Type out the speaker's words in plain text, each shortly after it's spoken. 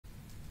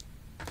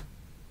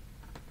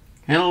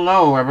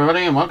Hello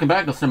everybody and welcome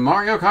back to some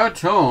Mario Kart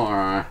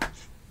Tour.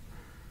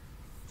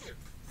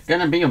 It's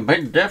gonna be a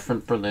bit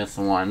different for this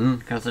one,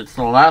 because it's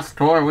the last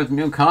tour with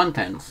new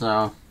content,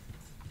 so...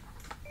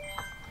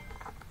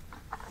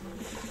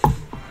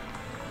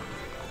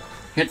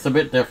 It's a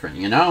bit different,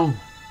 you know?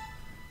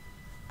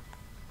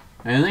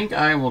 I think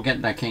I will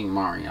get that King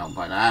Mario,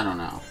 but I don't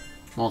know.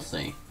 We'll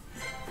see.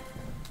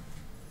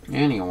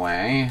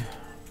 Anyway...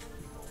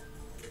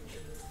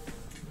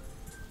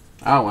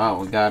 Oh well,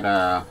 we got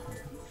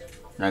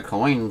the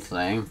coins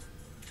thing.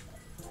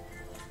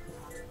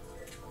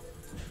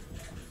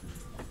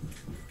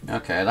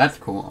 Okay, that's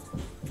cool.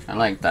 I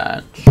like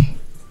that.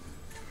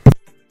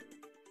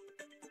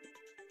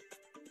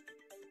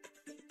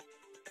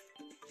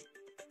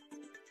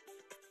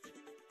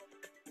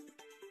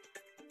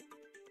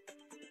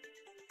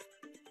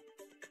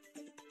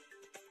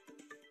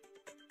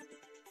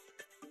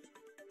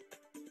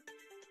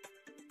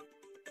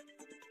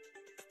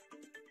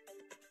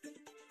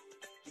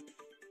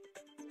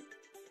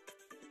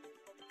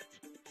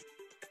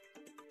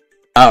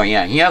 Oh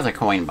yeah, he has a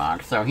coin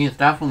box, so he's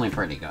definitely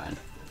pretty good.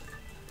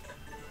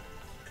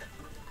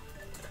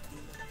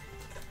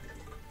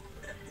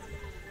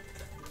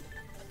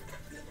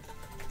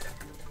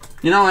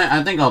 You know what,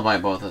 I think I'll buy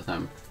both of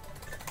them.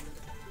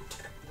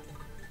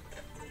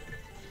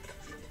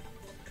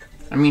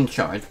 I mean,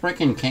 sure, it's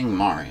freaking King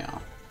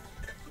Mario.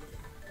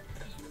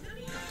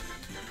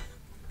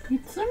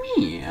 It's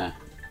me.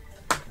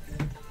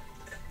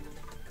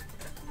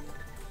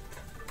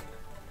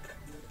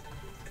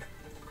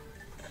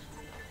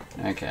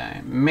 Okay,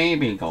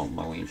 maybe Gold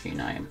Luigi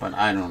Knight, but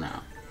I don't know.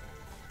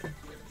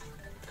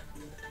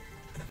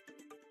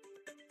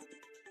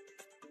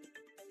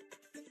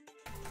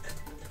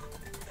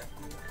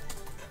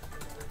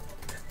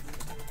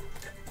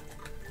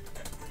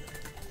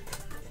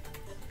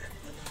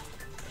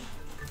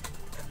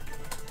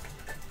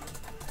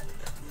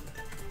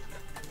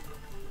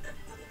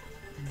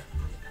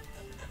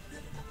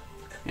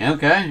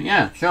 Okay,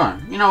 yeah, sure.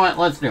 You know what,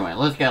 let's do it.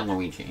 Let's get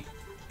Luigi.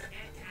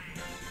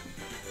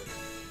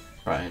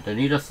 Right, did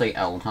he just say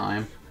L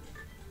time?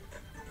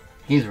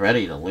 He's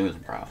ready to lose,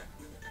 bro.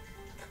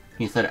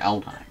 He said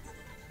L time.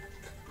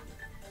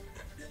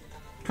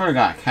 Could've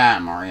got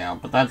Cat Mario,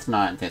 but that's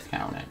not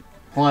discounted.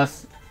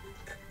 Plus,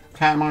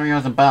 Cat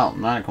Mario's a belt,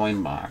 not a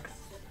coin box.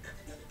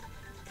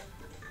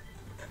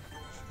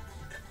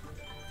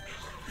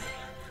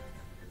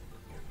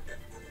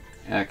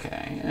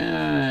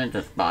 Okay,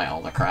 just buy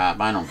all the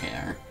crap, I don't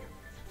care.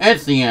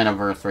 It's the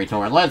anniversary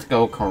tour, let's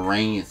go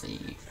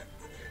crazy.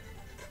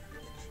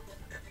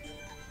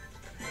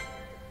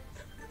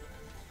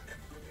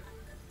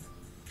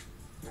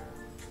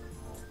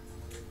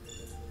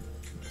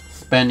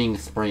 Spending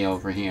spree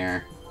over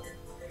here.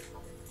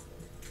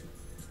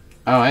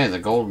 Oh hey, the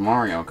gold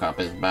Mario Cup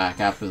is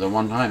back after the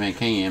one time it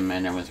came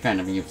and it was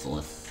kind of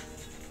useless.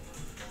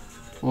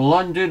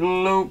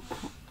 London Loop.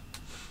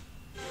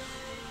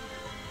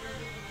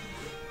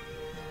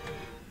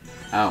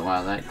 Oh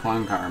wow, that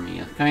Clunk Army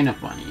is kind of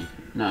funny,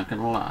 not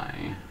gonna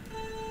lie.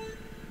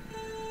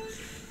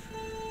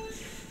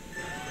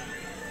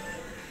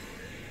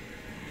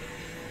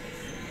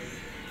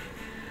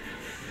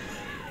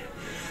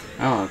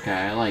 Oh, okay,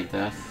 I like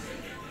this.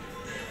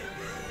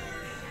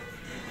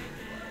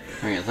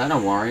 Wait, is that a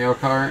Wario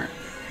Kart?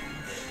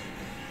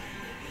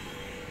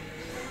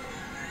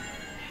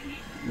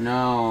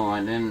 No,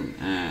 I didn't.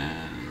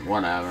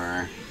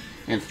 Whatever.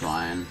 It's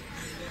fine.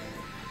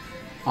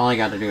 All I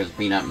got to do is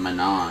beat up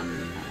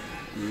Manon.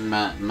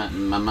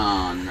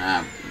 Manon,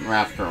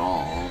 after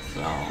all,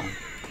 so...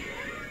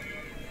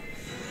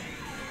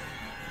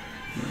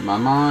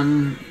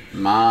 Mammon?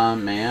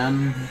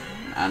 Man?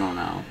 I don't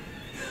know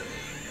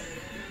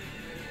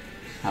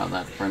how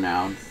that's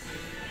pronounced.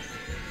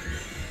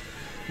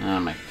 Oh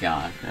my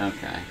god,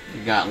 okay.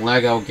 We got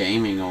Lego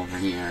Gaming over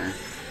here.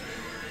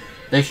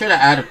 They should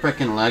have added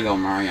frickin' Lego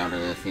Mario to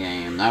this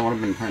game. That would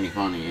have been pretty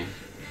funny.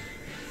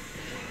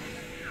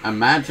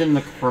 Imagine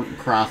the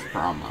cross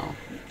promo.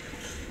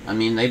 I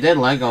mean, they did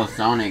Lego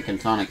Sonic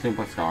and Sonic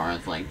Superstar.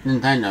 It's like,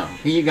 Nintendo,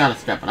 you gotta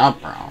step it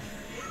up, bro.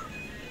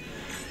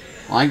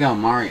 Lego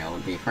Mario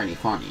would be pretty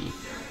funny.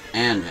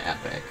 And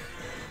epic.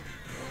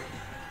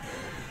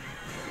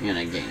 In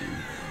a game.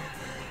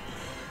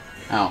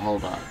 Oh,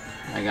 hold up.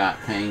 I got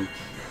pink.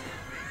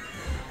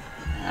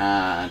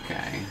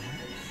 Okay.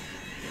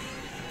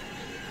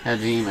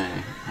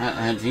 Hajime.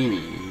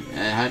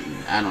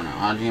 I don't know.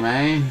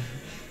 Hajime?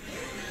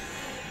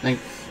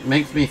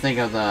 Makes me think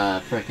of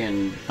the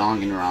frickin'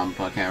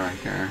 Danganronpa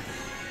character.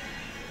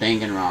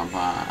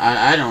 Danganronpa.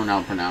 I don't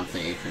know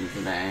pronunciation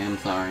today, I'm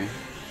sorry.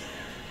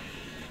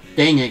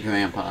 Dang it,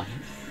 Grandpa.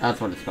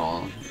 That's what it's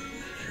called.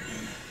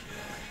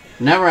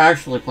 Never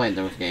actually played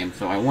those games,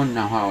 so I wouldn't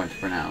know how it's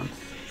pronounced.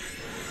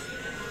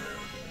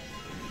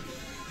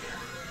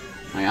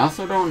 I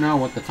also don't know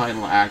what the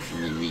title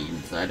actually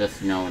means. I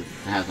just know it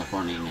has a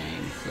funny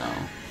name, so...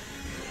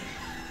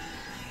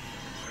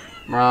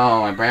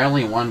 Bro, I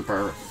barely won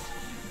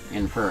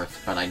in first,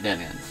 but I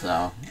didn't,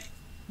 so...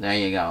 There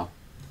you go.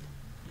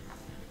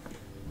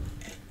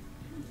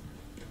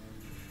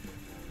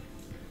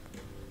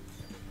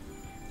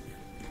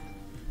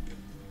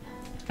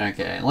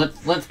 Okay,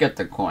 let's get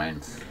the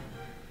coins.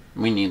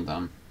 We need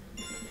them.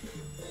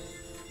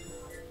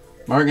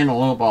 We're gonna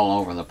loop all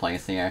over the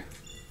place here.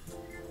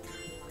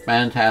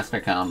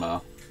 Fantastic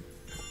combo.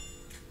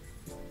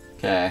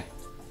 Okay.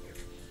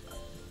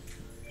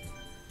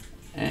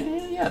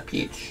 And yeah,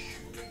 Peach.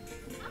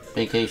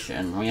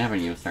 Vacation. We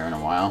haven't used her in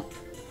a while.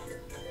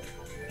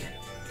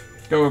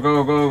 Go,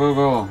 go, go, go,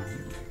 go.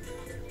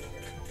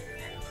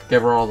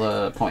 Give her all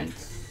the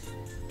points.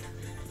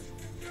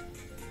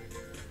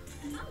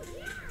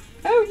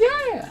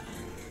 Oh yeah!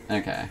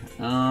 Okay,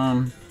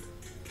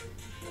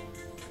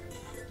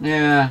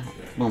 yeah,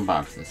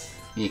 boomboxes.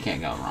 You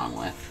can't go wrong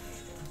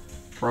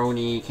with.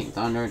 Brony, King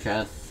Thunder,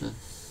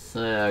 Justice,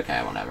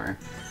 okay, whatever.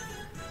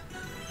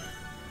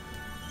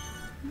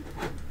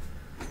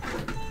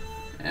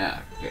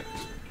 Yeah, good.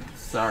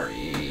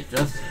 Sorry,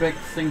 just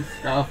fixing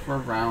stuff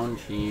around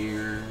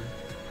here.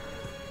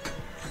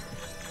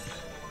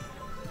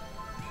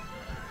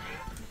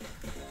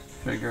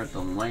 Figured the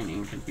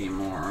lighting could be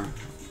more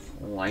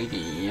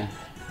lighty.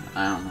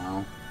 I don't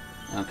know.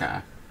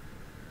 Okay.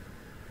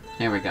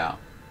 Here we go.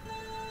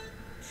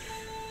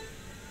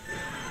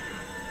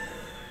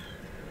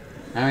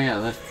 Oh yeah,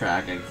 this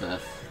track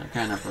exists. I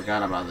kind of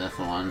forgot about this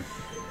one.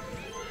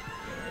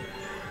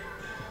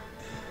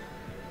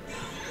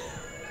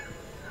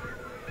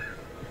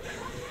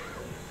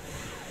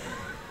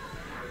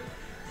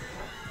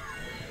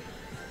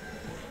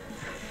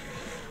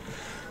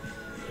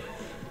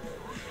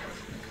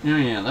 Oh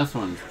yeah, this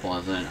one's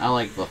pleasant. I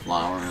like the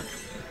flowers.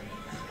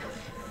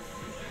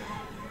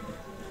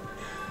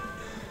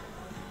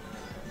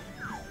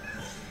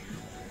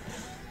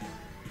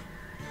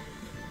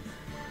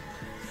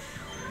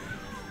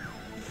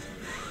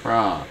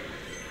 Bruh,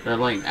 they're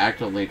like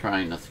actively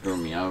trying to screw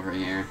me over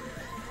here.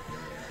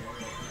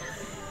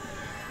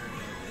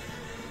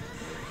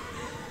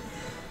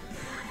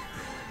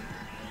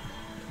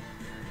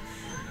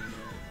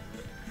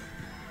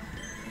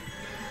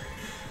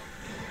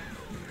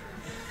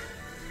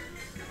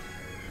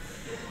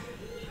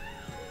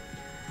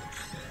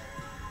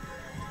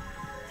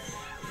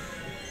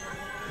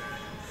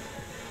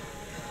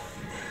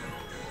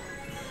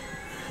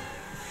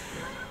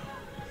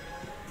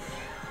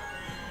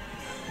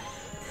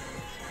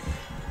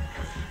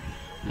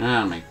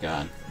 Oh my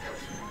god.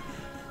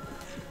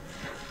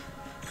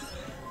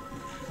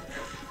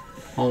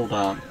 Hold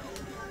up.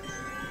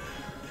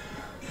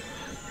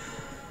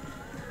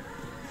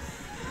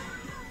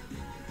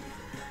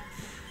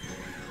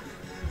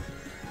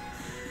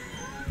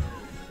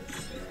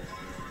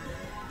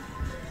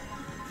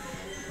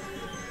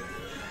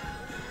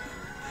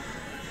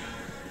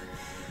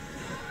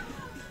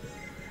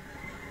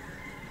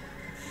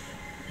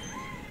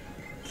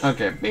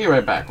 Okay, be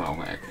right back real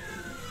quick.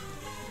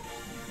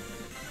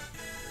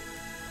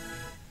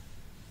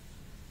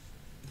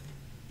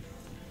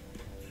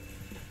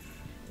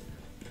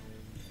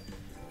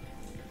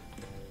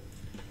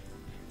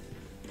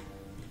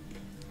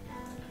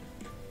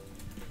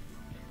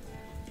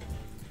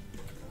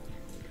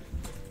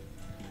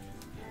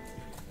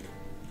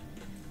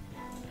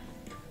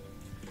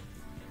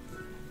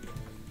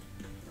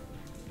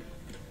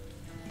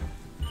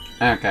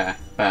 Okay,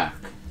 back.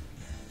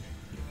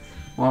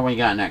 What we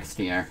got next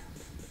here?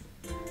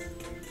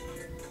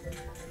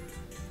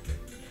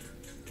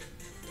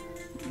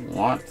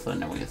 What the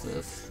noise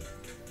is?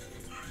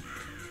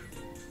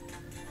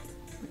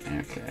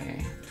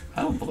 Okay.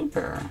 Oh,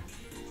 blooper.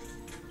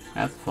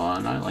 That's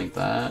fun. I like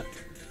that.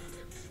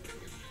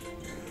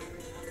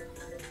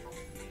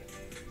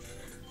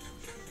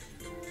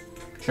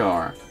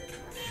 Sure.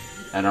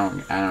 I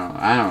don't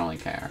really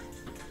care.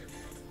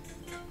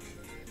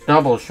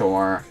 Double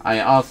sure. I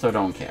also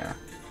don't care.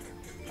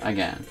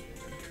 Again.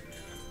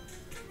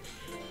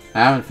 I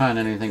haven't found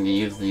anything to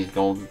use these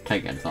gold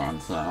tickets on,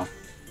 so...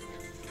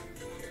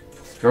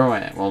 Screw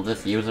it. We'll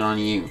just use it on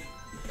you.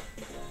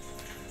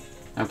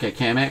 Okay,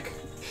 Kamek.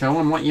 Show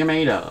him what you're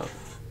made of.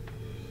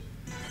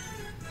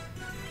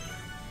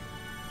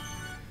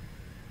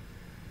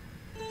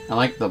 I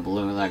like the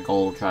blue that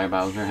gold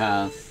Tri-Bowser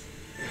has.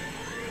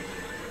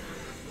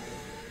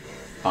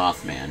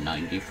 Bossman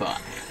 95.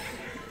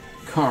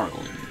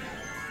 Carly.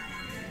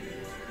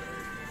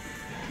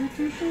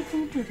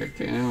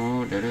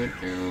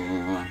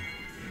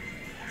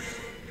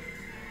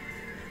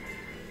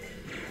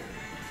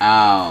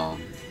 Oh.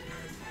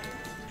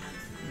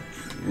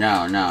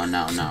 No.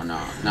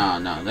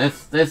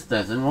 This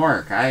doesn't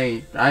work.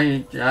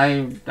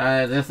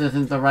 This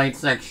isn't the right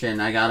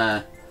section. I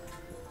gotta,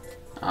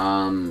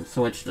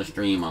 switch the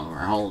stream over.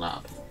 Hold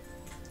up.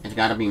 It's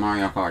gotta be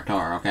Mario Kart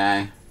Tour,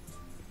 okay?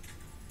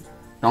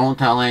 Don't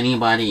tell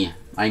anybody.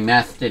 I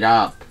messed it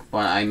up,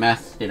 but I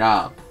messed it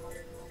up.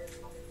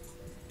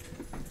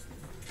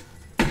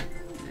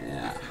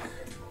 Yeah.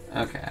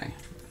 Okay.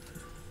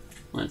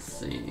 Let's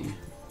see.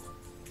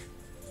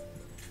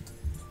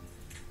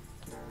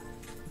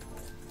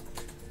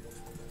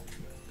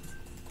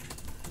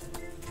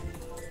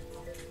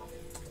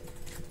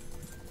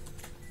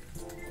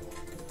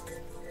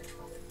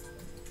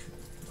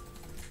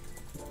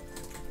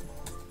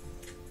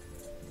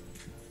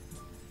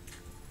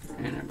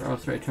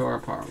 Anniversary Tour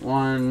Part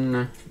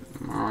 1.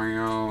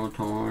 Mario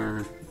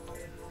Tour.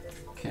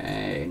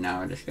 Okay,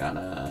 now I just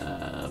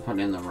gotta put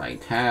in the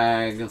right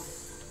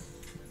tags.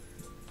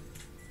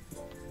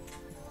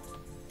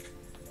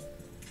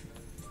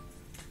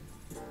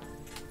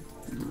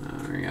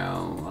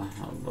 Mario,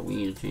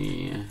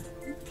 Luigi,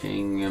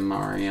 King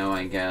Mario,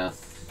 I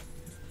guess.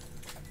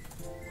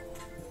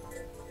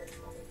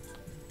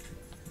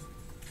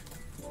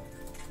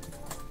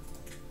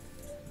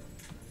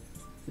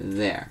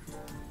 There.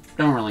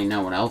 Don't really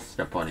know what else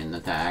to put in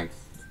the tags.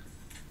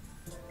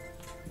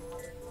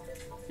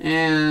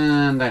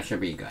 And that should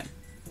be good.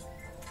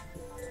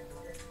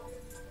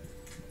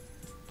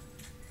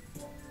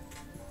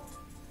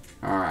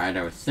 Or I'd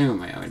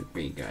assume it would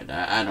be good.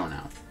 I don't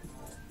know.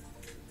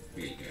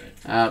 Be good.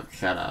 Oh,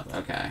 shut up.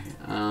 Okay.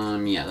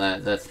 Yeah,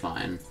 that's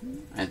fine.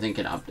 I think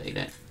it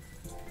updated.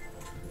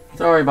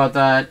 Sorry about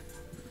that.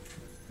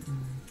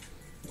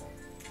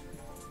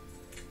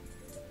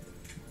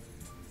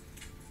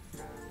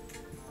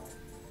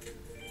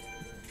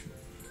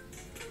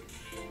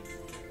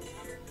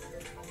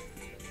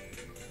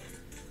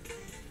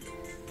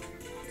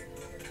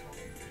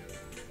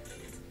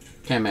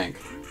 Meg.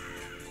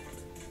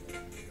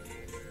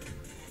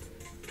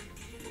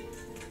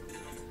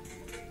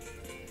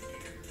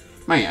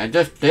 Wait, I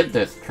just did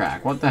this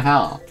track. What the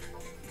hell?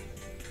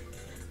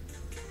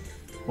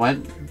 What?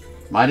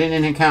 Why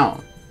didn't it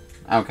count?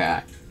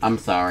 Okay, I'm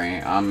sorry.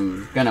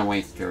 I'm gonna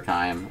waste your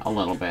time a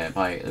little bit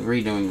by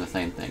redoing the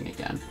same thing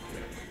again.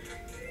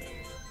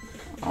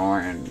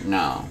 Or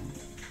no.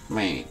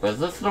 Wait, was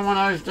this the one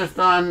I was just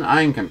on?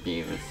 I'm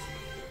confused.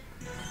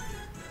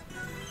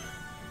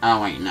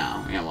 Oh wait,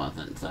 no, it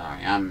wasn't.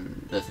 Sorry,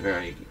 I'm just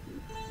very...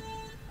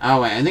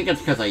 Oh wait, I think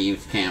it's because I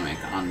used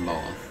Kamek on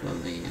both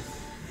of these.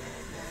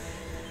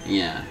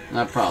 Yeah,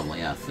 that probably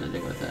has to do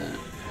with it.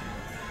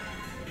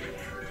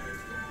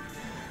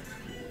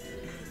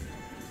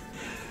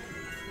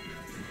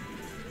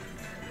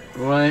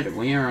 But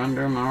we are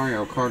under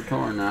Mario Kart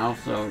Tour now,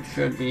 so it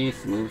should be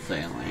smooth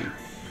sailing.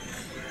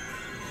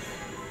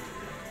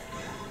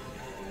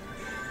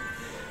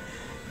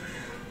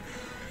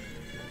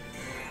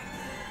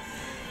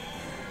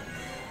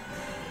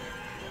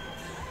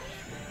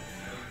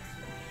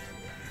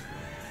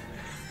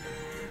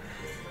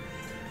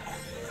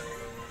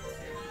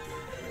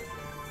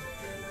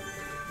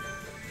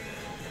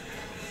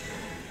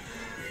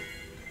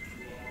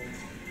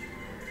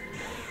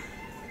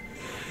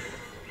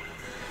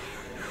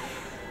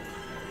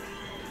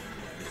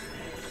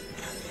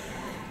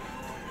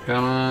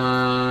 Come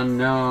on,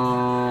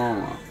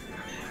 no!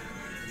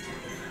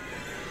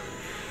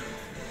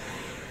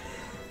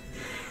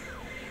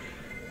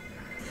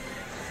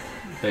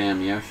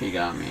 Damn, Yoshi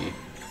got me.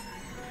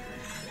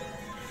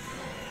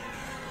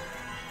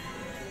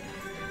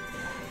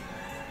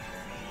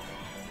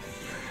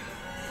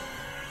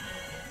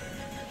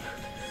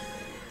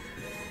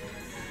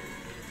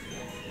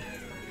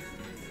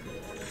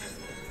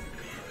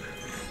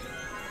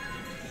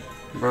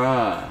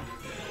 Bruh.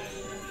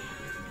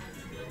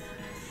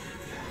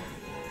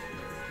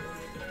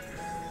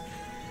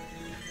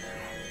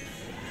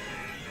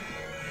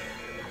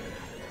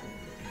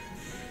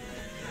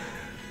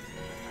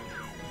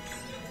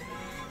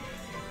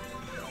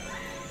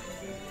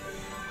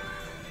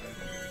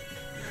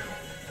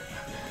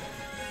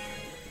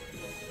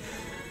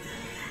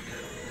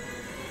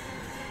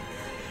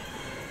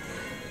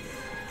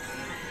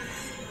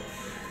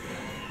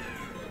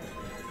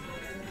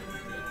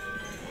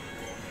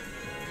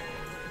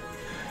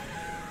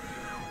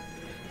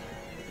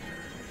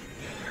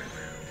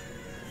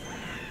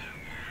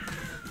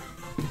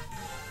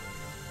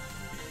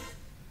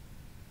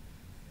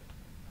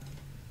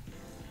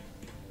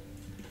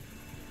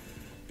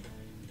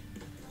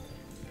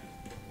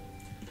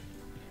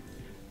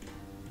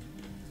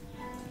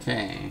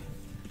 Okay.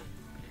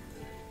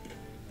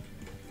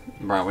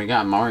 Bro, we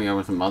got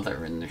Mario's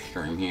mother in the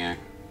stream here.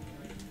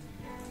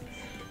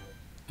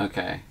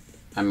 Okay.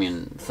 I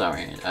mean,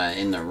 sorry,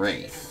 in the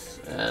race.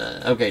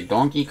 Okay,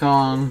 Donkey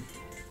Kong.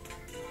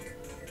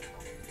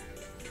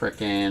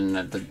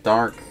 Frickin' the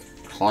Dark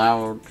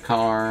Cloud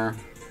car.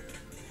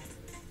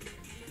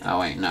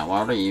 Oh wait, no,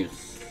 why would I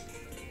use...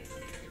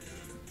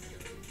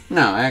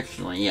 No,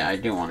 actually, yeah, I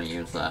do want to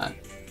use that.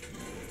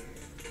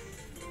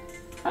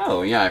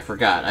 Oh, yeah, I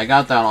forgot. I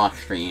got that off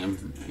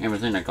stream. It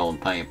was in a gold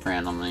pipe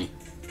randomly.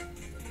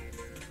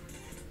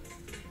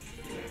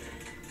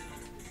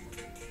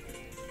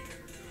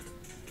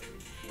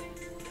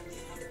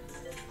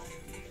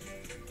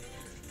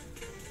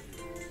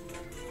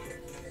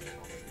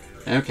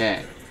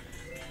 Okay.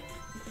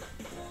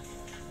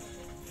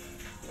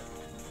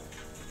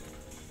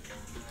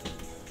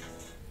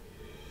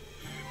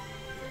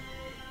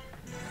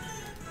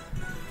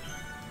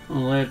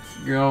 Let's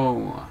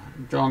go.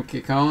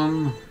 Donkey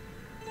Kong?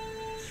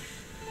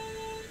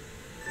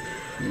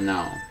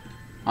 No.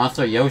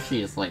 Also,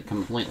 Yoshi is, like,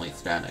 completely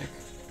static.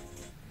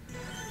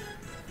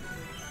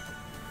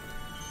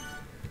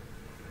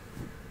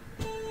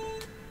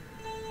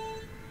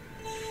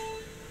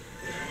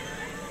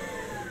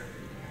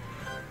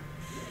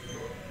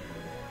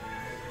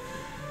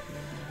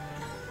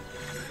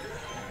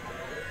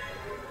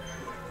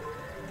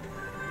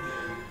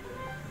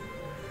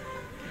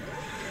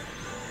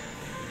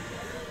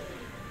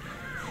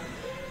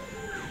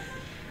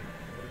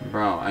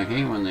 Bro, I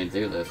hate when they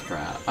do this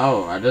crap.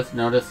 Oh, I just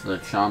noticed the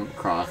chomp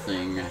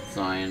crossing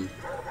sign.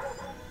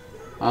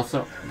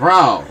 Also,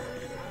 bro!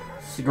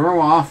 Screw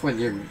off with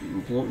your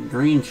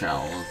green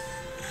shells.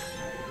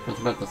 I was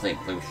about to say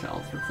blue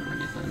shells for some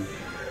reason.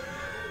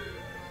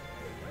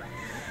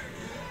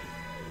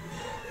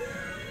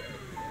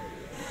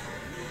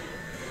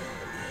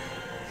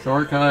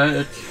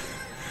 Shortcut!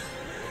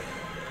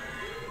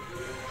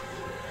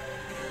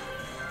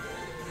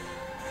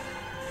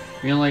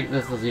 I feel like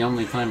this is the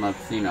only time I've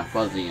seen a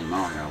fuzzy in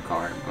Mario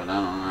Kart, but I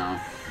don't know.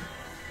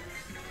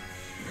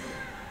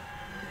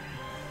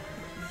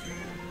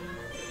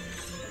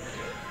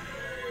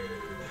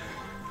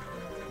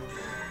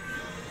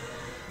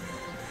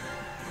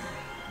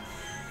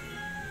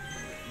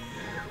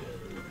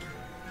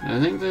 I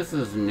think this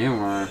is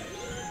newer.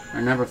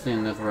 I've never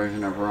seen this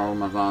version of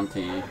Rome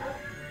Avanti.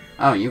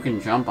 Oh, you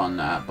can jump on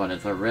that, but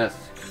it's a risk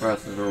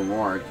versus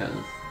reward because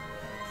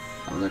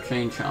of the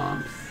chain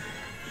chomps.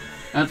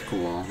 That's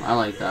cool. I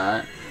like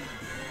that.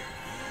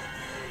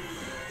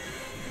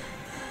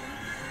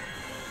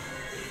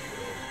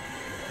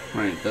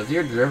 Wait, does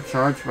your drift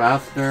charge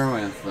faster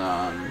with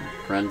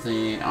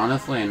Frenzy?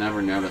 Honestly, I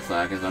never noticed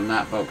that because I'm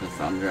not focused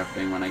on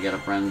drifting when I get a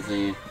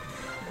Frenzy.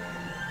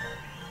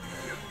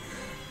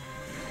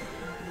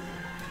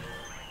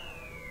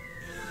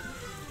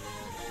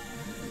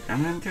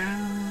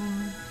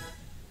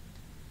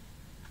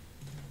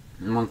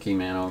 Monkey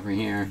man over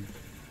here.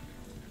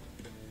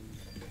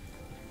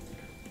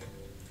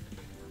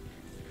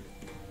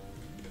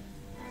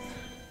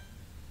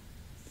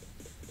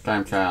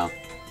 Time trial.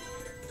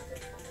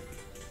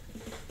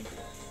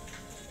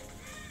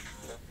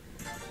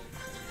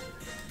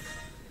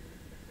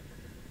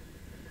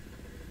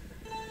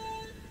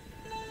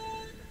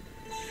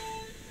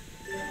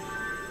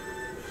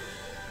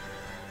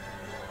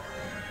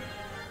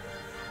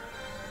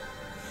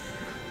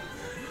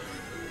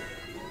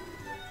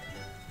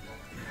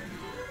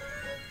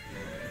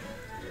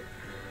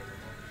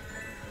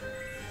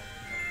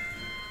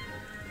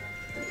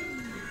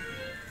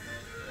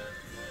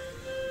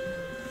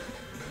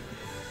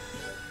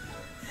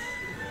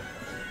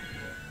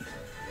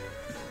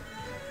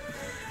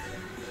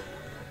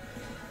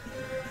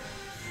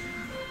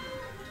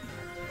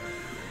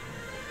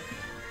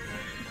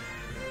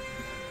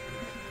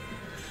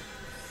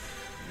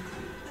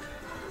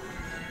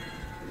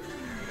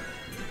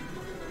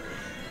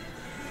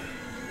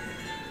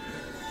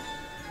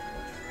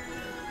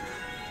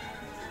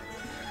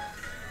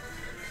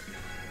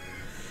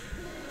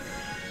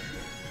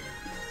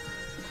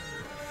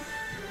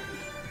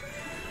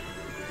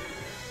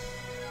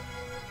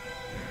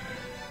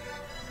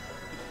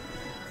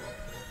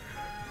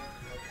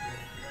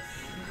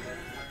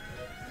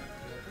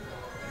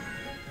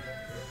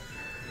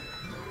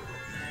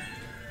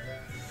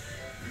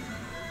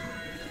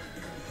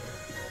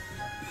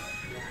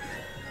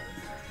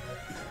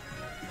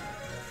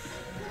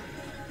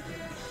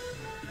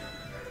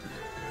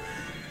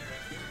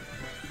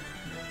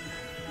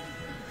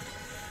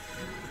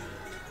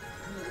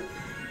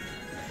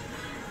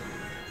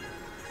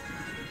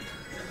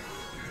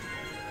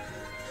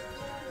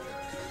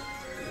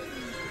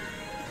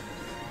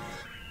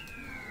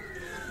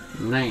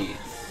 Nice.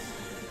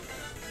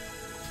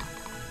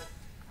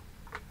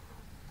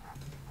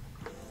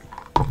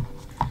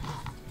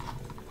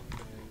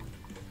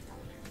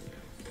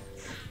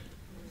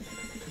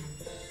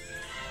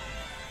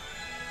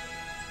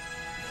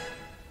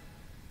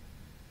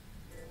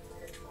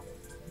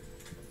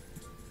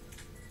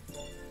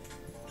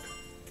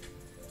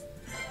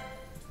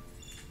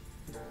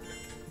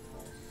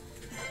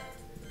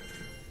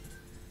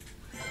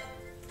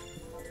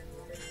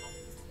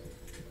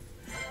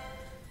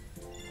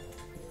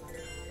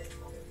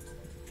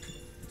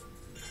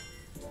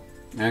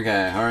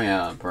 Okay, hurry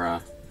up,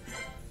 bruh.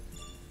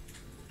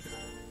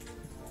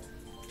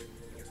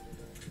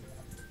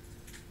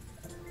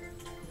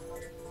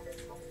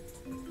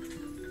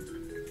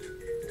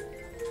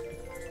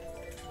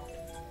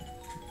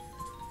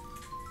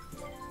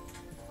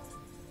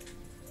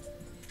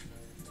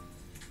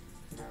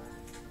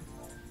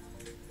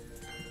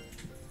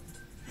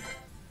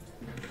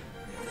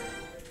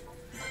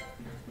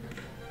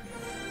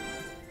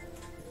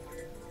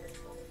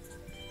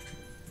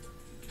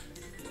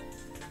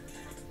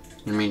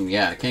 I mean,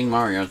 yeah, King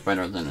Mario's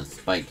better than a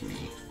Spike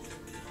Me.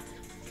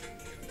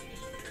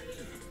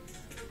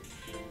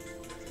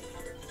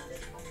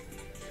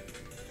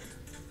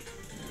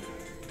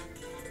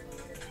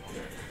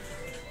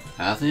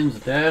 Athens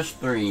Dash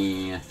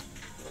 3.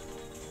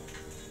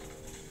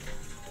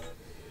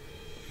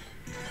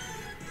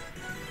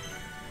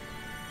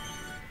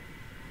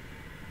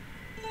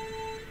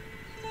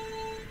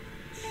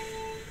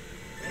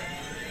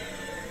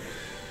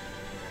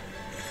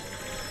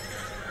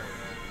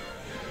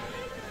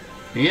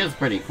 He is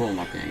pretty cool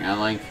looking. I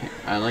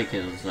like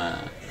his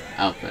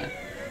outfit.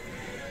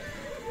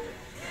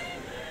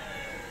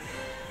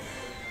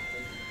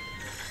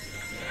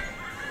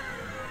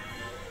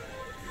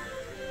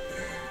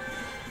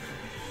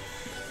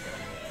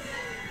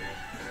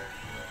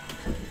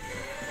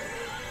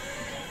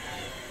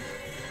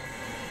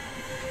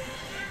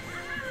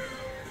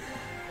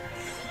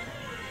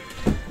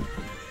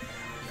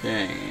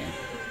 Okay.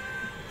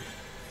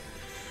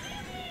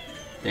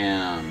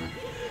 Down.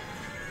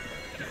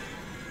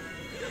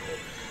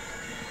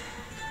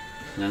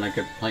 And then a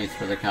good place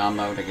for the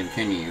combo to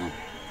continue.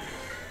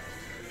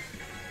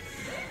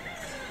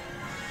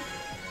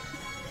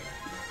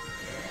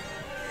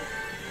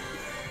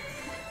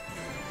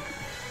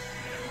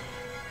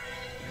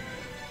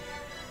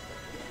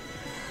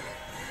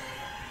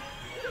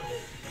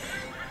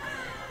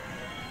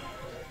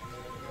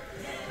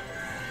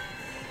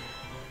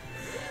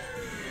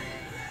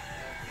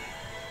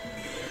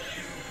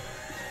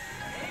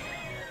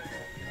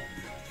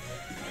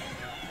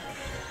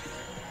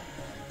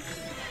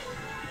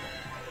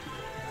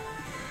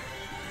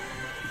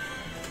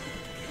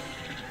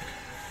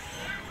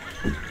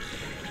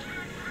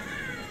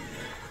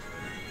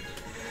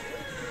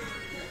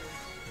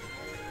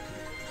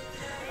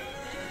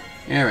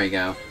 There we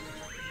go.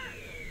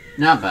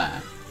 Not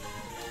bad.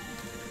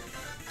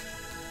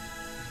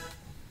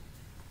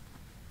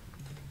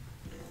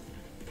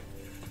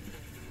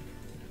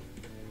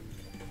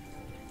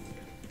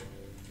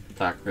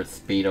 Dr.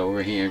 Speed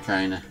over here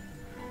trying to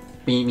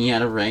beat me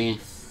at a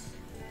race.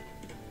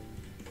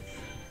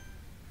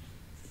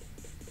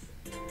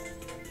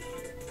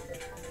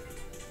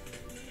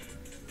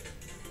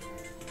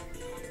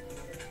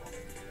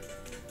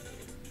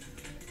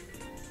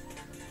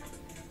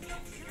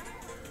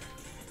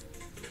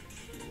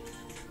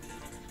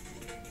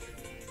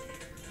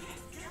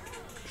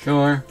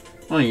 Sure,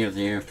 we'll use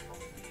you.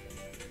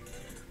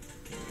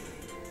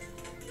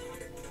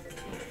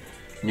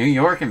 New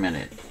York a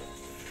minute.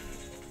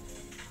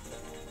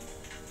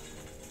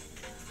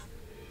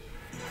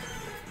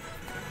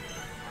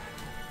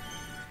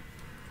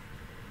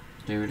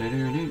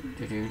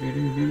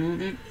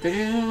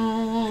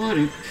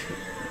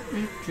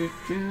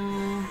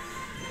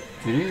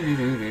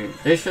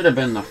 This should have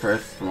been the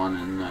first one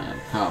in the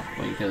cup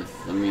because,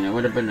 I mean, it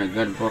would have been a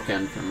good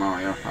bookend for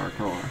Mario Kart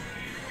Tour.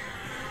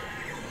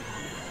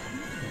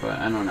 But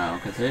I don't know,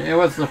 because it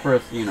was the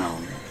first, you know,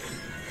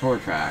 tour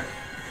track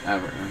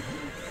ever.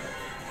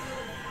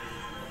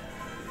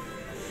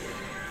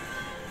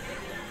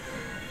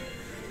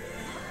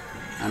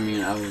 I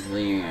mean, of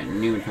the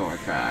new tour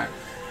tracks.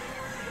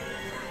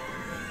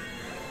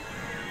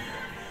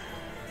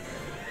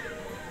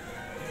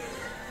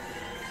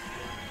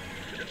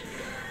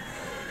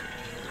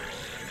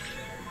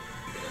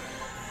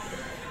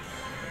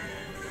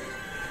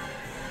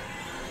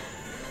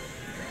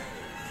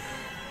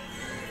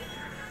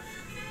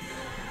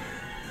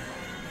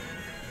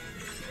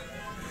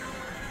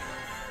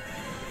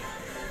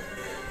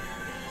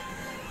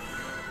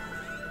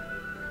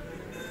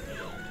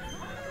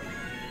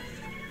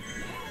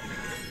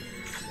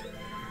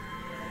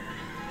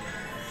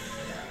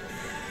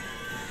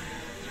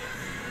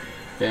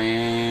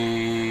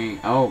 Dang.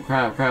 Oh,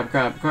 crap.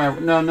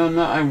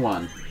 No, I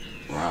won.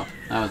 Wow,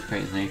 that was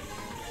crazy.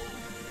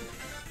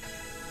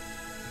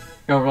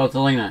 Go,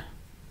 Rosalina.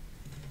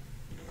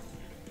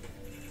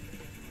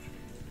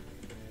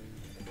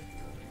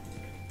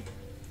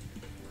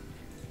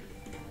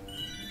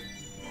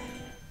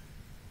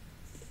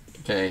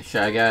 Okay,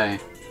 Shy Guy.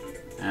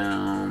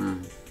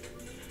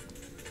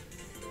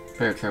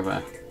 Fair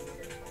Turbo.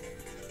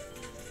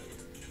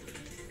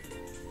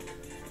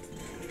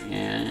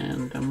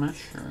 And a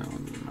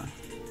mushroom.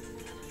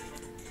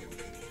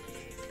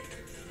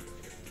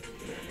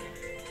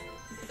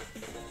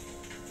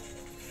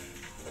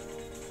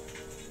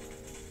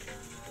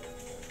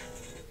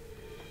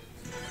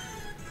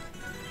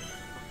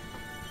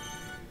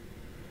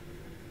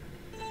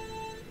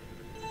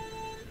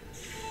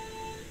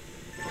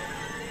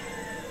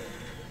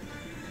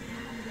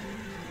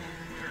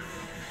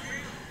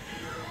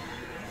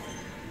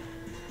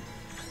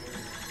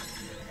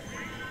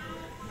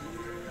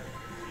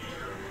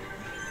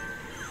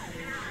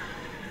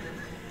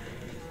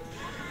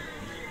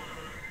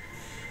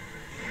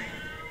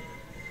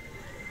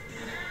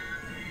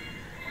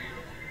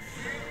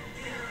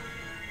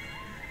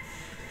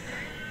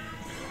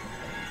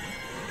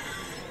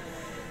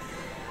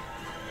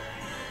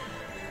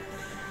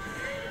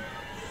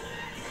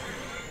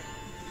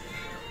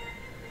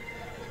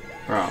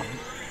 Bro,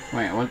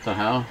 wait, what the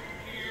hell?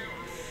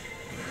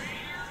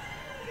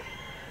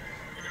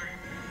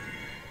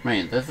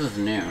 Wait, this is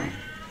new.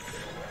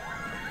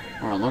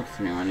 Or it looks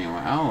new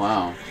anyway. Oh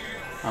wow.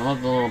 I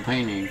love the little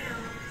painting.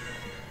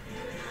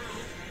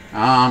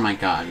 Oh my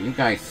god, you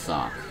guys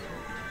suck.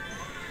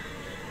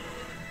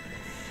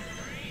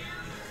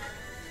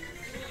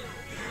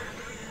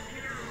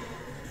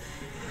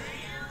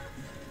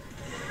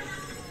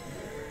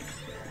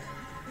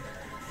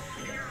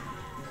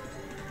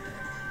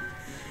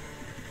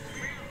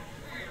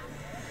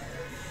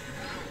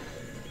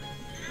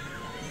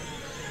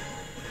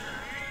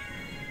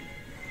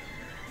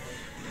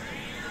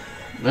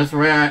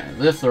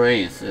 This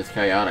race is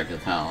chaotic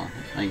as hell.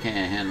 I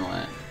can't handle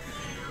it.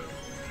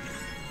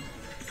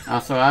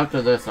 Also,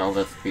 after this, I'll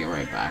just be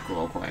right back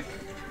real quick.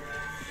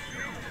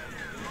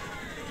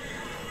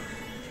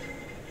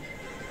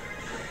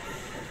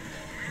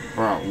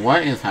 Bro,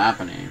 what is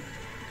happening?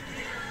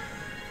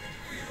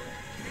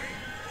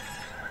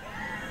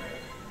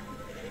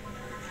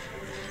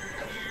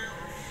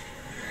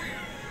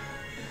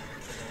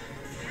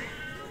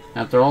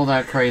 After all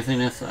that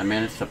craziness, I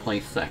managed to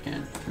place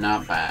second.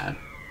 Not bad.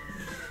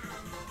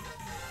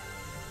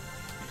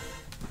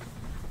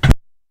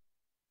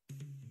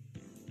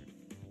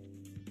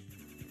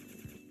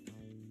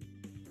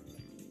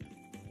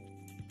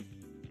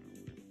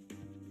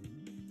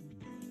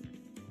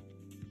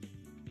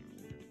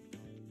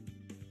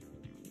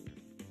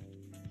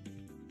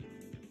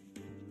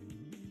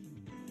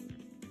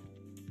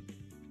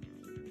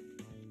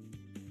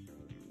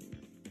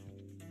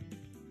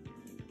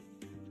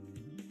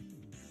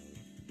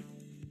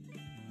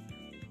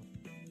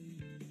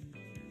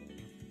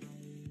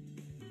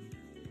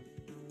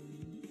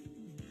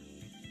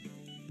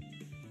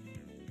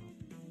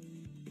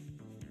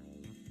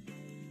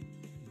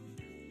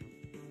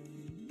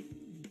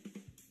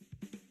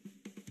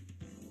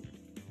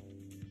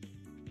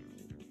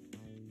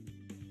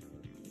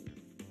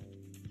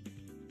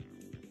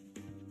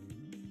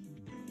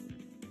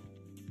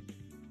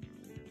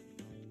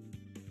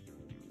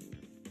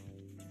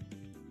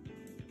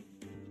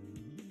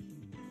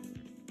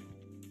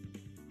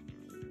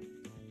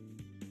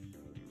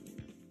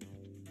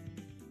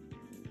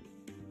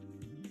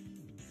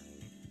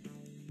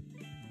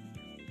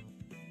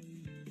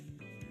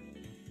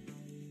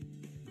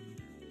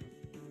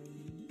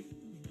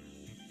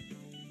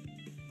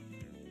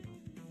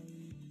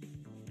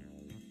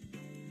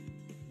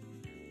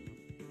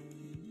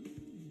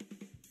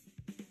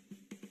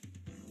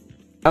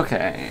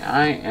 Okay,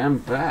 I am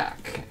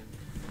back.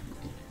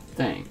 I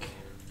think.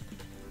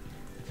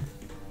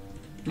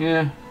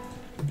 Yeah.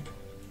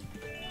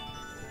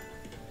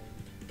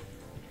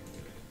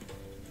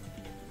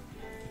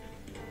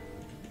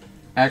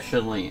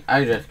 Actually,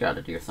 I just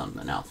gotta do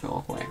something else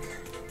real quick.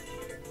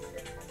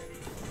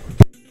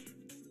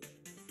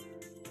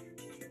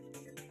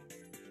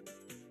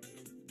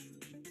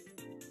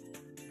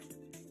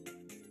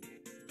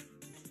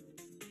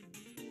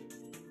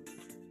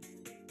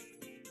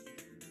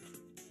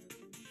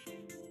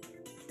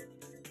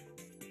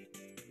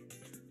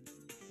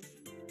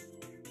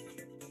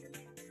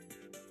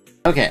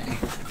 Okay,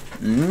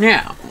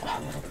 now,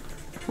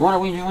 what are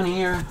we doing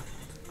here?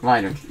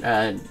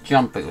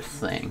 Jump boost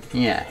thing,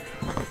 yeah.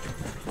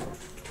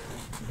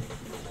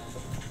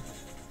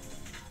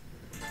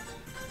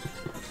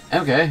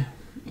 Okay,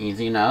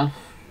 easy enough.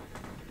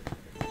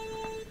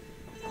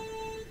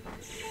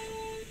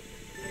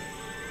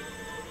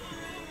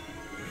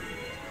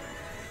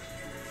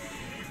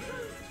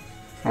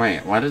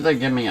 Wait, why did they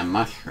give me a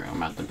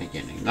mushroom at the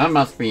beginning? That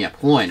must be a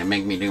ploy to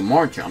make me do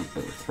more jump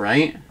boosts,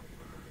 right?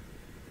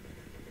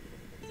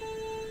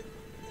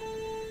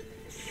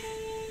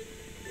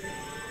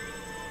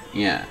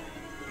 Yeah.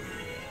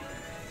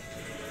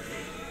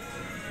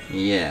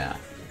 Yeah,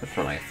 that's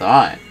what I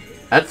thought.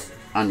 That's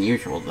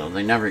unusual, though.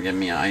 They never give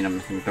me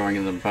items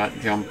during the butt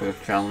jump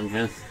boost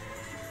challenges.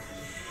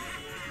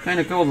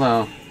 Kinda cool,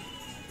 though.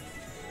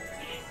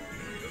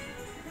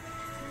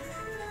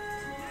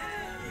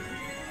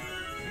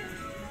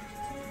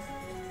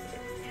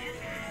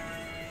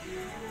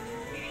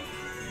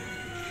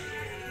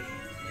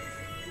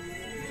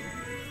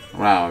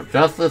 Wow,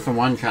 just this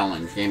one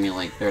challenge gave me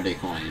like 30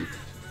 coins.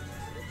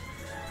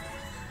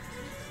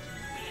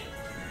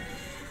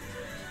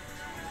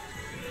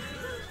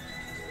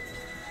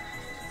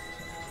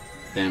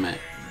 Damn it.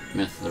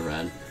 Missed the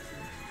red.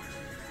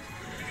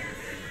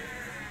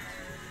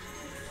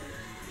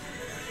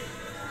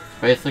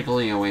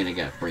 Basically a way to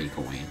get free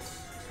coins.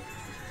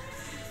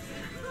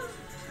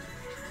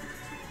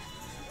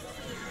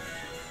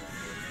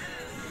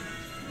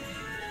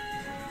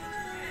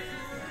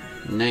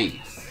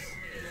 Nice.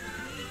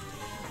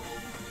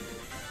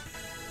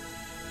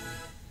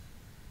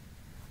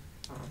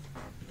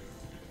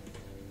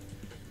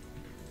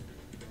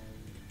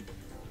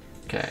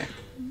 Okay.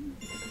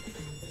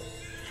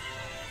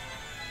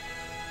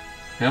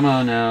 Come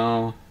on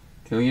now.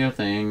 Do your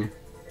thing.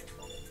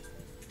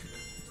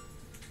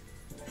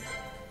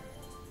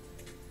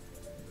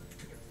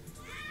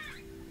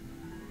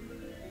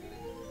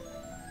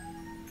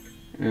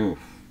 Oof.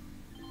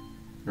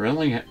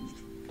 Really?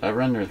 That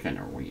render is kind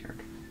of weird.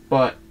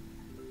 But...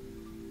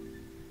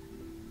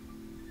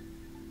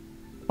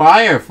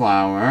 Fire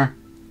Flower?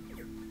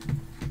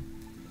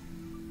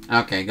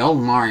 Okay,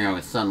 Gold Mario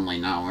is suddenly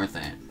not worth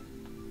it.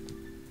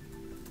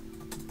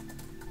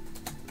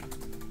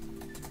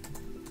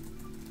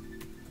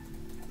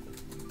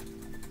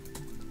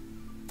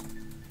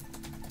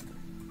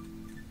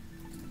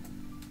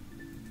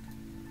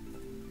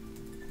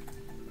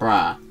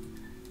 Bruh.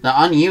 The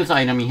unused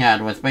item he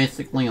had was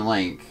basically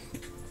like,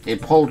 it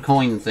pulled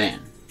coins in.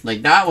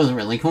 Like, that was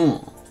really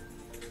cool.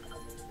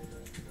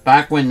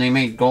 Back when they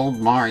made Gold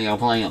Mario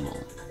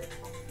playable.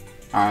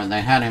 Or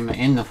they had him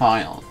in the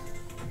files.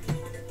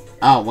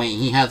 Oh, wait,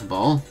 he has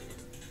both?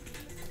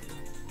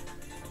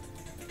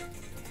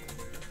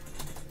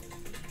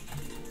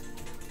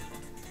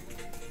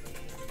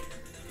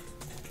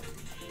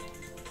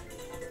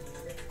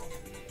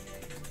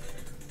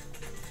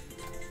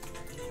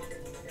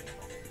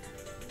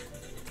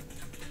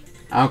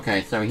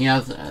 Okay, so he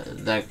has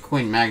the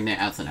coin magnet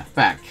as an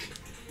effect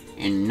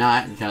and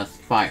not just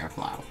Fire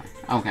Flower.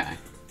 Okay.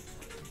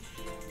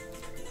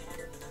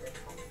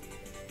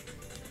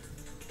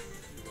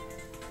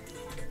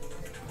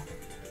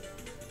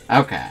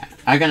 Okay.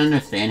 I can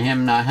understand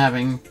him not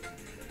having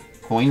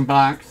coin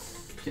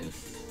box.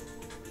 Just...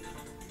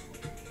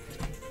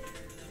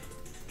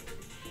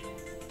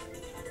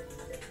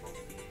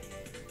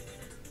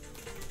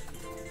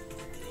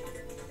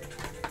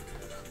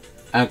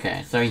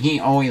 Okay, so he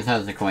always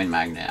has a coin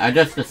magnet. I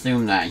just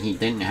assumed that he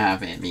didn't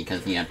have it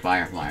because he had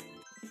Firefly.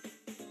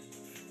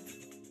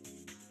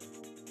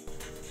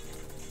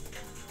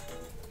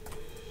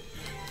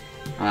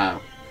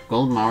 Wow,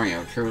 Gold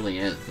Mario truly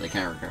is the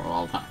character of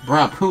all time.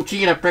 Bruh,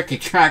 Poochie the Bricky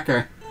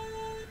Tracker!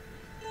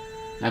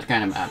 That's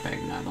kind of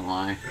epic, not gonna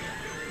lie.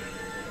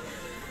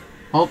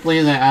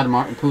 Hopefully they add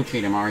Poochie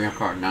to Mario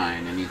Kart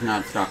 9 and he's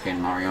not stuck in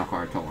Mario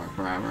Kart Tour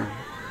forever.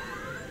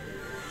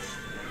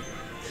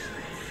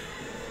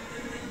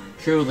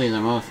 Truly the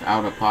most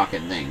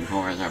out-of-pocket thing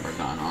Tour has ever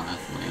done,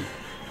 honestly.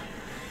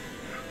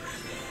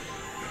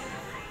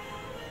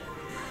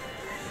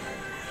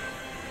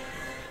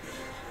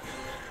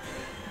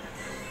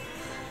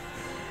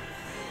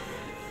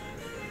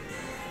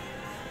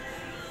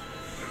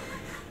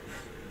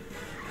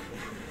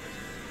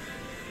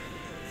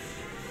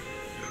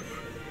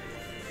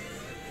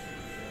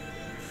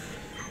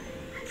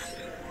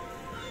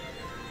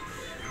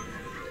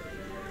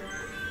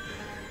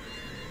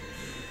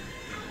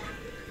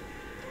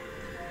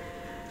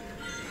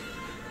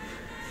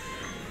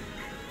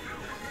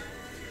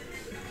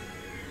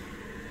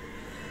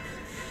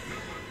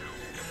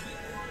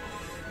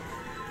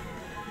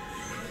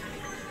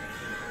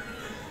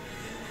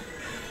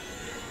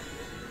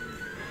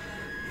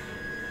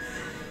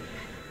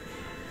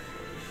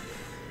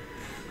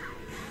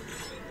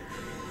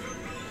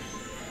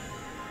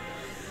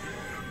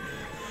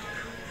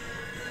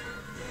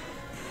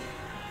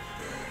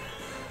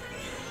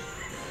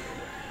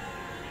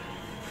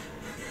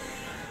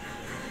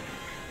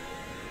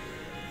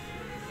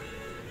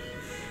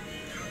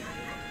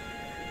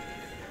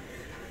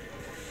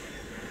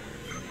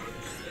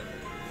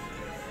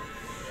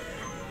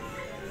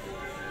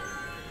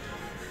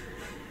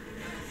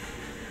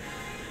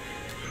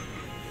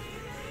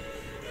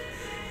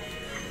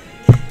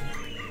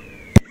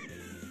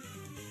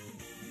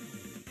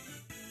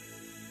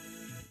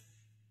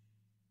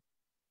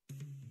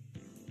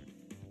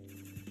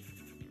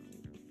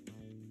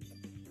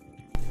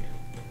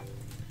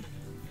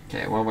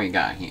 Okay, what we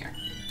got here?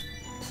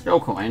 Still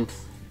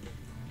coins.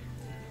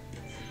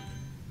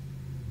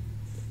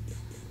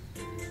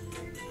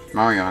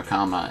 Mario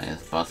Akama is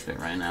busted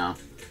right now.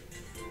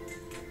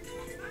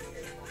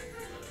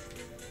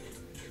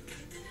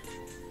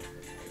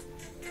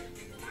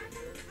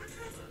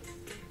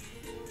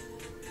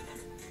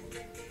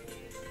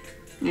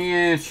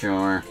 Yeah,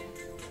 sure.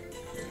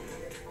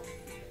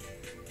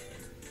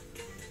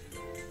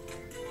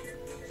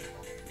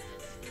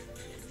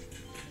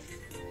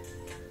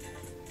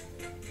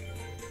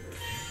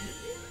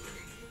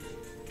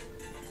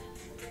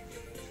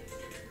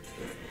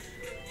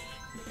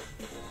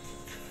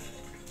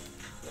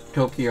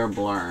 Tokyo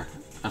Blur.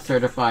 A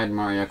certified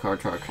Mario Kart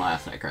Tour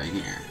classic right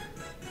here.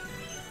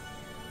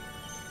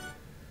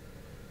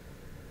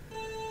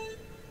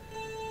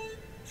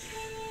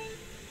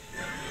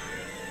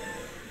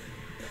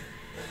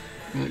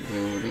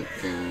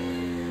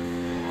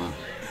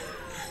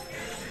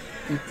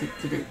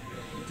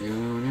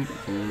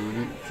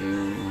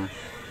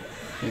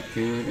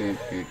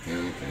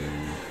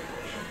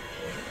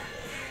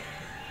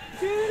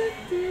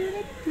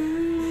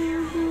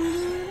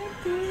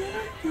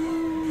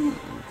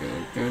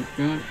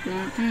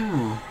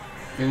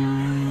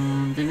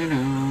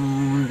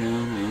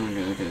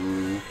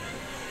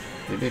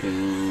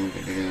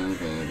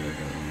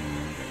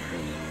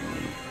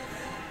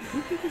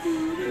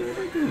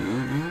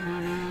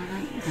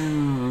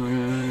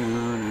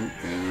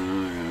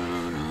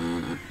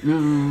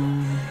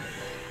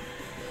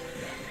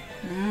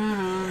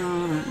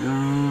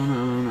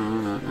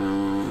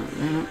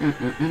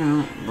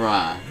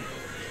 Bruh.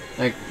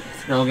 They're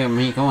still giving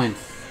me coins.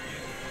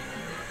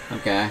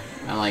 Okay,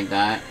 I like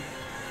that.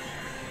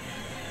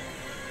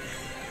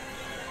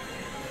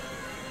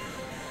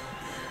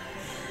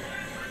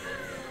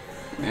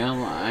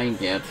 Well, I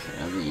get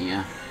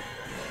the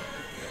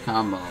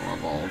combo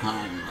of all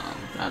time,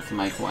 though. That's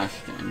my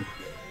question.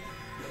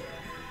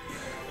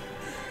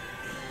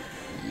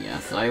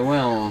 Yes, I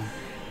will.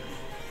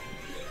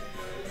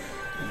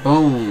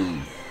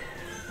 Boom!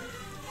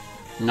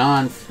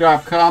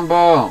 Non-stop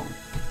combo!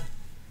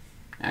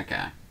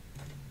 Okay.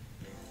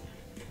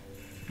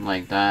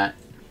 Like that.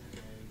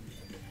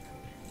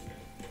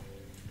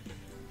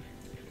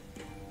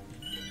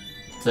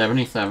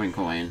 $77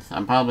 coins.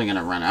 I'm probably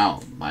gonna run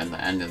out by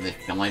the end of this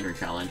later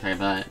challenge, I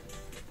bet.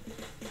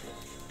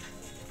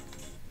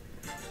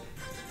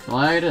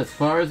 Slide as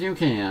far as you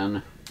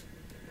can.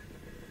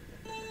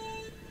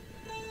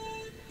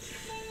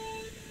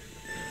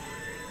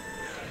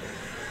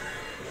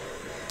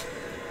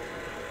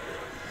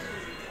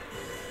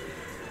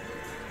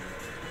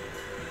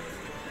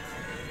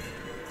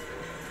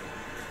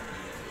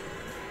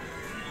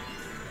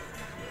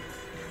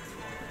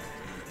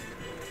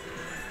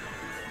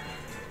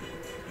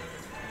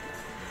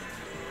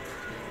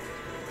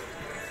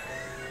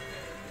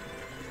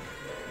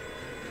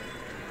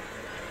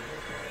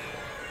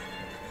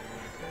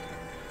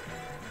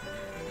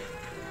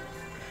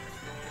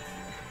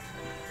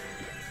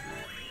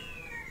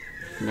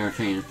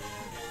 13.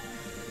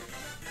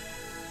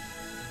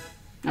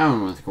 That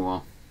one was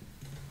cool.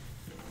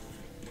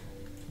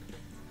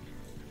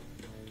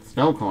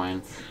 Still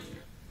coins.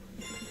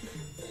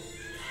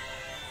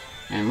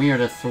 And we are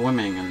just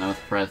swimming in those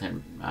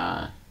present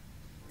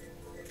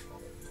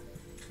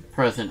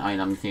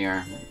items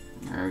here.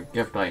 Or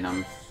gift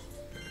items.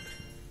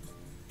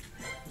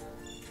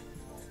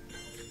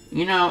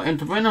 You know,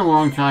 it's been a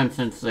long time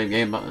since they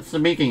gave up.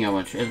 Speaking of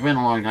which, it's been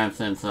a long time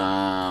since,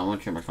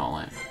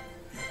 whatchamacallit.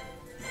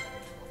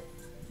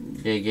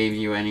 They gave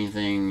you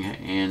anything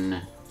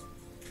in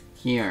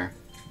here.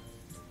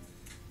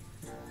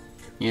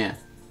 Yeah.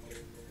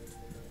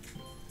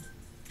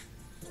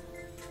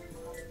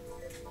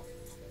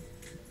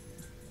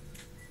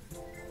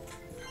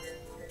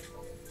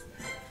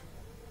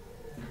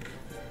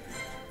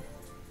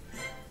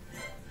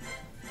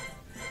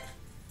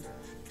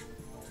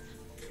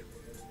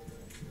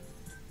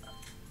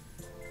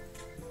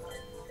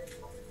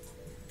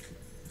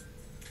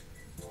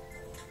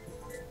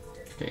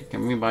 Okay,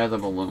 can we buy the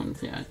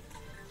balloons yet?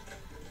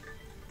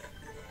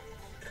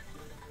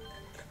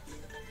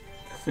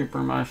 Super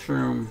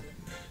mushroom.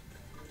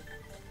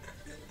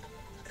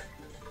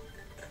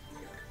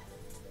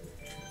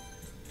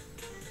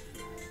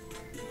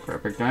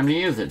 Perfect time to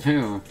use it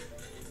too.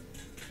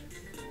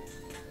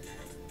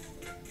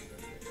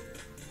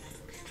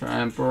 It's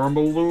time for a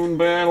balloon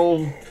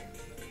battle.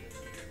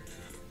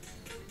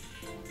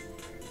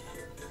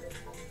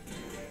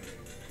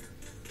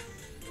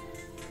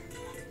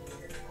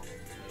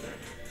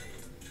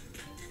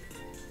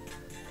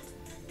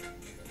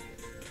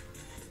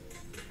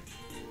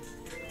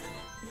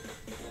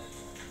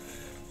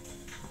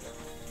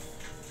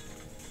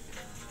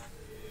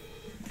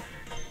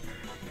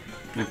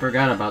 I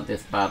forgot about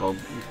this battle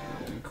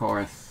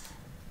course.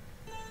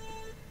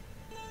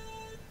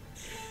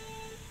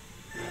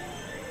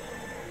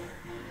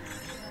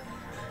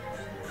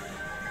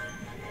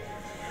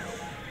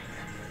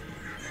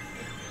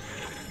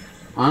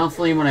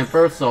 Honestly, when I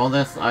first saw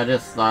this, I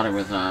just thought it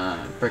was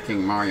a freaking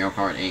Mario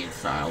Kart 8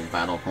 style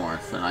battle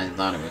course, and I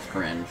thought it was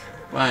cringe.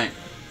 But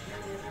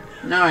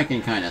now I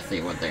can kind of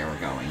see what they were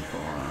going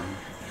for.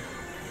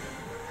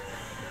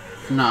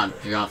 It's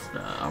not just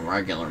a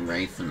regular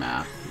race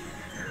map.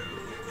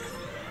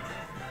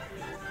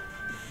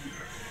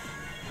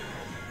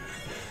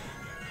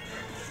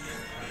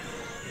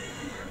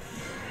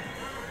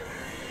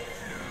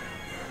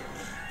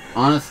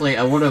 Honestly,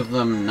 I would have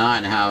them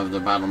not have the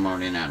battle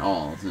mode in at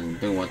all and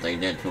do what they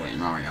did to it in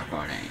Mario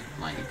Kart 8.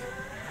 Like,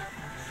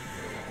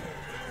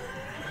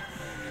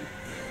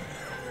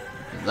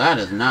 that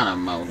is not a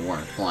mode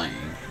worth playing.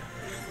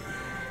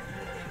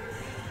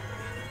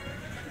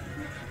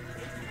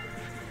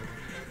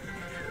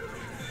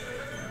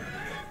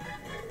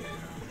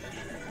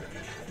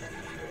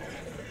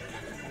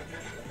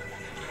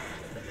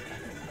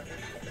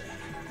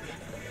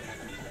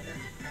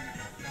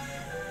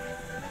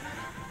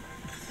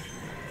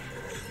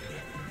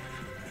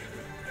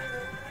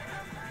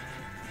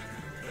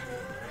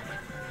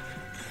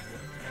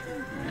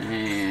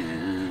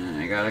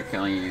 I gotta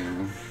kill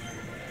you.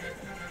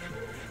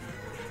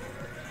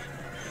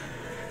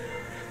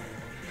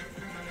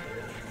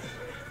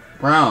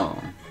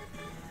 Bro.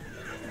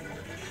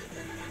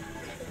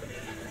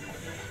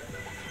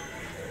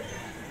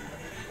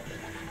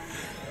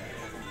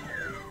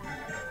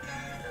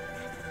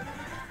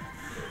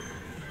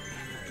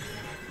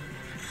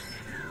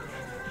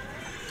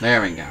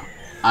 There we go.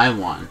 I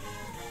won.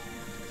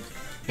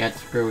 Get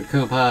screwed,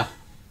 Koopa.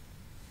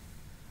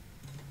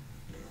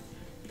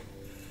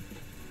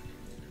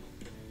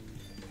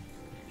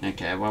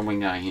 Okay, what we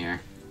got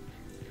here?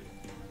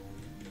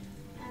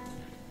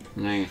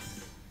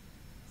 Nice.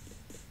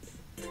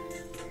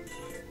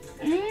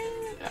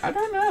 I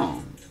don't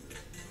know.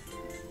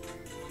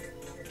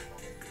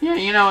 Yeah,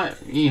 you know what?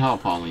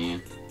 Yeehaw,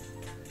 Pauline.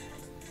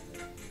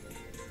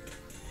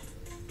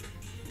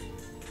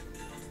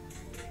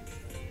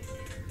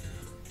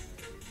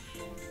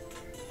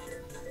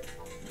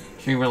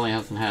 She really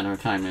hasn't had her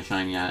time to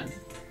shine yet.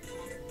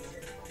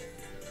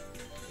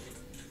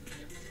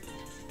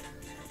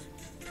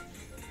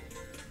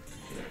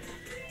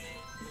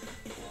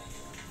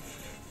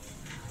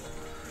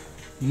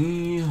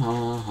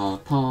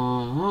 Yeehaw,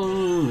 Pauline.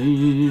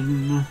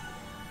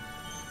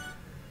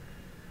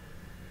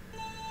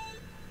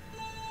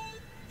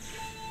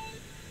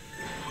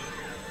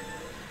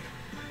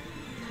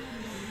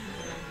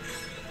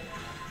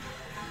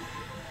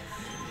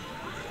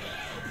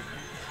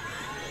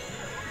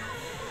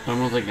 It's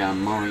almost like a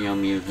Mario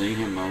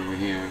museum over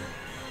here.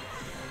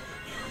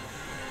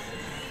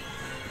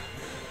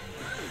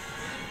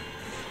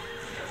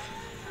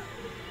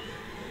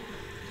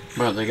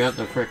 But they got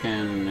the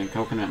frickin'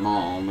 Coconut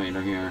Mall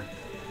later here.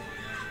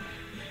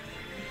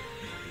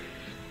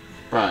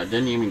 But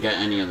didn't even get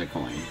any of the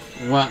coins.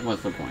 What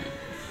was the point?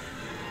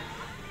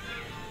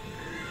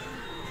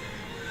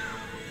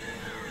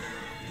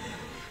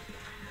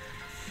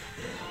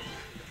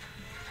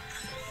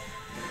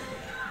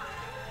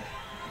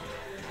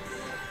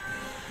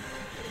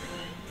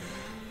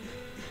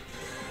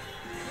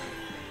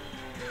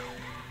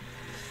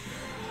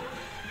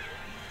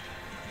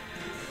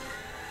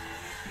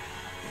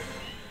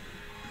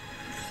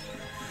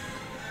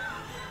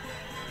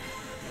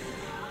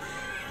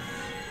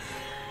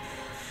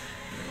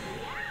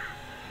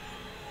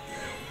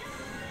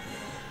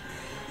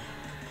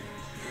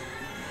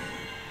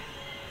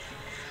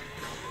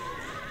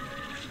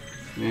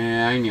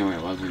 I knew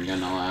it wasn't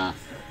gonna last.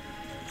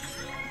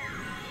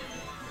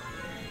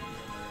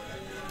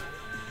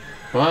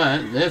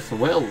 But this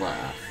will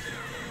last.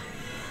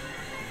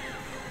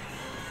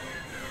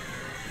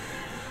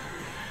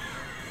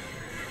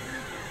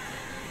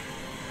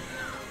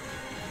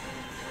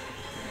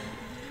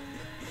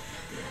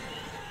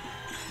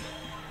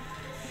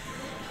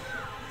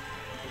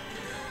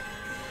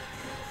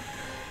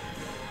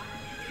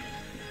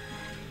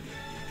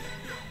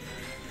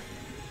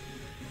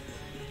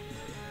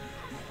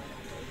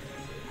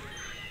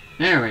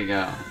 There we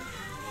go.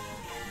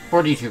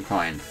 42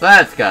 coins.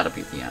 That's gotta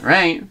be the end,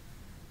 right?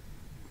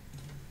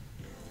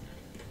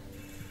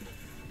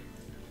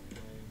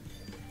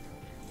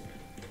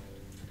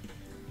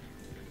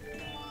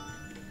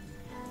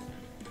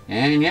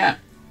 And yeah,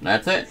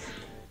 that's it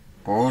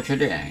for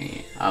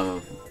today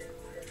of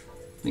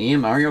the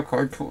Mario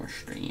Kart Tour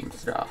stream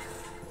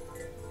stuff.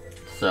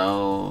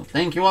 So,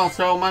 thank you all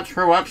so much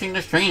for watching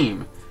the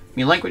stream. If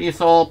you like what you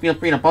saw, feel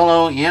free to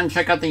follow and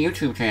check out the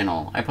YouTube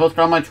channel. I post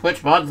all my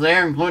Twitch VODs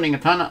there, including a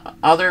ton of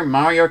other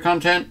Mario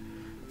content,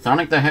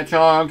 Sonic the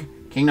Hedgehog,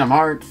 Kingdom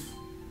Hearts,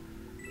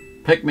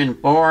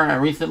 Pikmin 4 I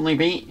recently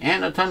beat,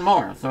 and a ton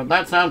more. So if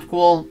that sounds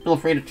cool, feel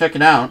free to check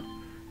it out.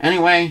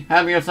 Anyway,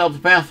 have yourselves a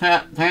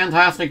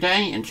fantastic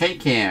day, and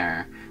take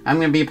care. I'm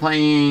going to be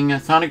playing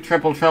Sonic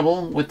Triple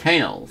Trouble with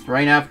Tails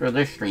right after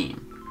this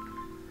stream.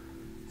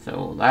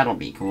 So that'll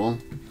be cool.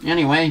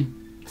 Anyway,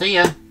 see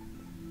ya!